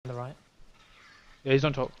Yeah, he's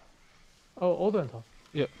on top. Oh, all the way on top.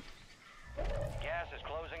 Yep. Gas is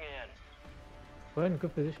closing in. We're in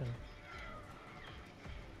good position.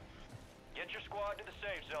 Get your squad to the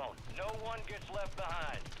safe zone. No one gets left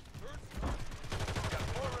behind. Got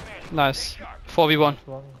 4 remaining. Nice. Stay sharp. 4v1.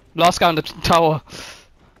 One. Last guy on the tower.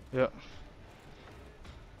 Yeah.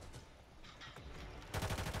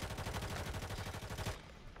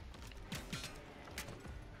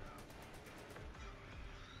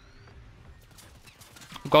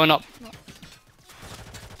 I'm going up.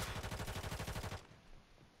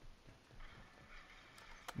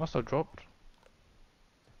 Must have dropped.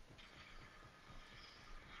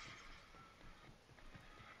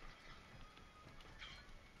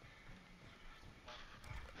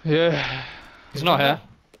 Yeah. He's not here.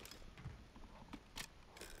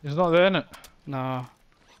 He's not there, innit? No.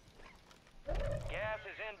 Gas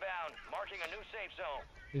is inbound. Marking a new safe zone.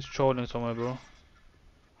 He's trolling somewhere, bro.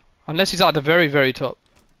 Unless he's at the very, very top.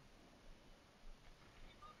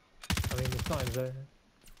 I mean, it's not in zone.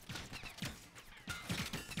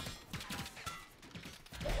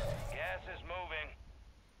 Gas is moving.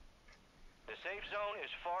 The safe zone is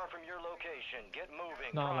far from your location. Get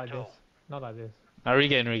moving. Not like pronto. this. Not like this. Now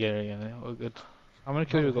regain. Yeah, all good. How many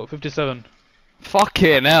kills we got? 57.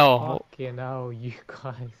 Fucking hell. Fucking hell, you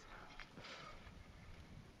guys.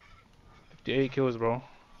 58 kills, bro.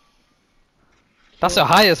 That's the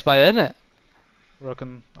highest by, isn't it? I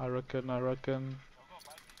reckon.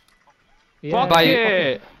 Yeah. Fuck By-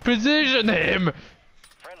 it! Precision him!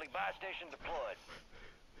 Friendly buy station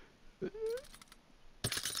deployed.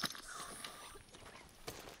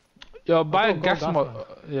 Yo, buy a got gold gas gas mask. mask.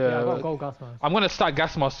 Yeah, Yeah, I got a gold gas mask. I'm gonna start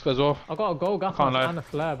gas mask as well. I got a gold gas Can't mask lie. and a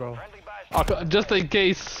flare, bro. Friendly buy station. Just in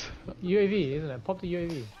case. UAV, isn't it? Pop the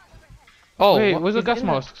UAV. Oh, Wait, what? where's the He's gas in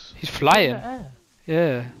there. masks? He's flying. Yeah.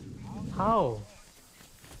 Yeah. How?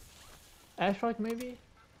 Airstrike maybe?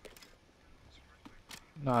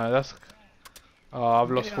 Nah, that's. Oh, I've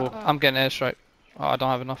lost 4. I'm getting airstrike. Oh, I don't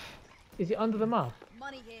have enough. Is he under the map?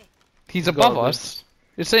 Money here. He's Got above this. us.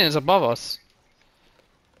 You're saying it's above us.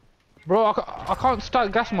 Bro, I can't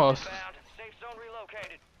start gas masks. Inbound. Safe zone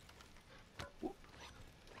relocated.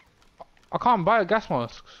 I can't buy a gas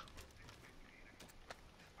masks.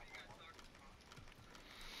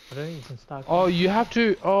 I don't think you can stack. Oh, you have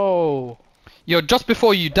to. Oh. Yo, just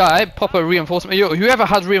before you die, pop a reinforcement. Yo, whoever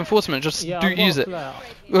has reinforcement, just Yeah, do I've got use a it.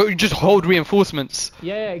 flare. Just hold reinforcements.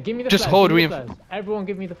 Yeah, give me the Just flares. hold give me the reinf- flares. Everyone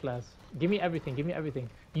give me the flares. Give me everything,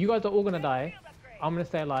 You guys are all gonna die. I'm gonna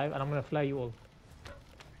stay alive and I'm gonna flare you all.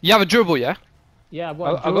 You have a durable, yeah? Yeah, I've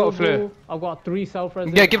got I got a flare. durable, I've got 3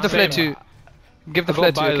 self-res. Yeah, give the flare to. Give the I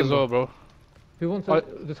flare got buy to. as well, bro. Who wants I-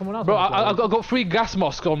 to... Does someone else Bro, want a I flare? got 3 gas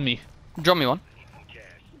masks on me. Drop me one.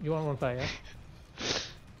 You want one flare, yeah?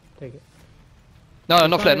 Take it. No,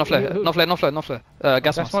 not flare, Sorry, not flare, who- not flare, not flare, not flare. Gas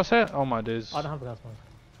Gas mask. mask here? Oh my days. I don't have a gas mask.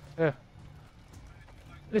 Yeah.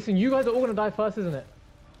 Listen, you guys are all gonna die first, isn't it?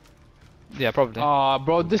 Yeah, probably. Ah,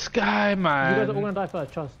 bro, this guy, You guys are all man. gonna die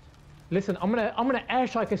first, trust. Listen, I'm gonna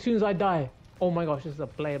airstrike as soon as I die. Oh my gosh, this is a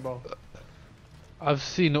play, bro. I've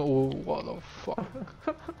seen it all. What the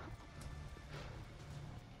fuck?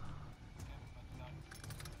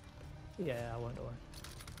 Yeah, I won't worry.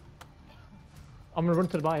 I'm gonna run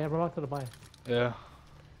to the buy, yeah, run back to the buy. Yeah.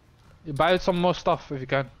 You buy some more stuff if you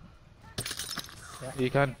can. Yeah. You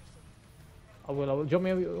can. I will. Do you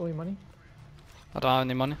want me all your money? I don't have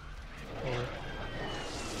any money. Or...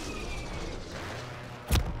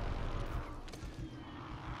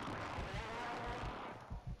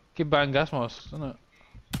 Keep buying gas masks, isn't it?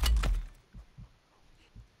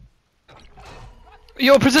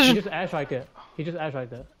 Yo, He precision! just airstriked it. He just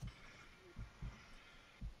airstriked it.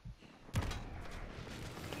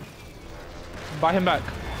 Buy him back.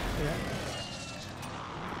 Yeah.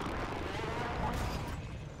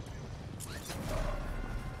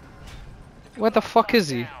 Where the fuck is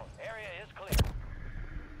he? Now, area is clear.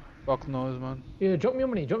 Fuck knows, man. Yeah, drop me your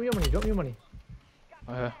money, drop me your money, drop me your money.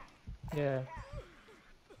 Oh, yeah. Yeah.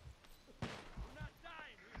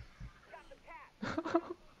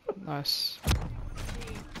 Nice.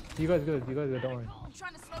 You guys good, don't worry. I'm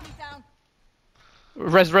trying to slow me down.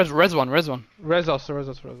 Res one. Res us.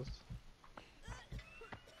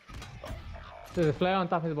 There's a flare on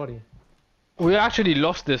top of his body. We actually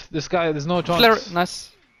lost this. This guy, there's no chance. Flare,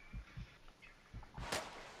 nice.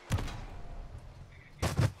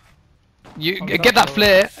 You On get top,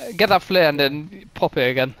 that flare, and then pop it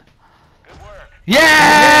again. Good work.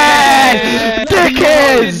 Yes!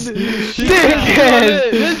 Dickens! Dickens!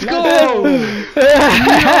 Let's go!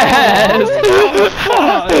 Yes!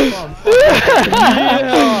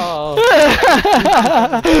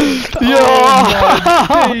 Yo!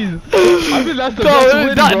 I've been that's the best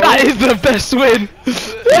win, bro. That is the best win.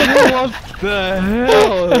 What the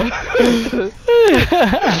hell?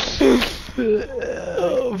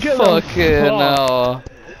 Get the Fucking fuck. hell.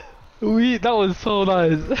 That was so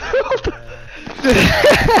nice.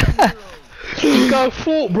 You got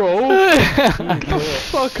fought, bro. Get the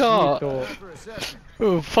fuck out.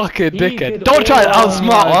 Oh, fucking He dickhead. did Don't try to all outsmart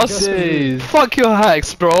my us. days. Fuck your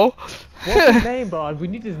hacks, bro. What's his name, bro? We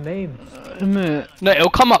need his name. No, it'll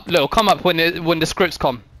come up. It'll come up when the scripts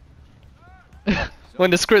come. When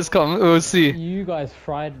the scripts come, we'll see. You guys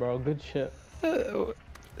fried, bro. Good shit.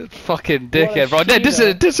 Fucking dickhead, bro. No,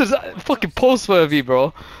 cheater. this is fucking post worthy,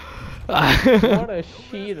 bro. What a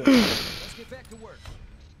cheater.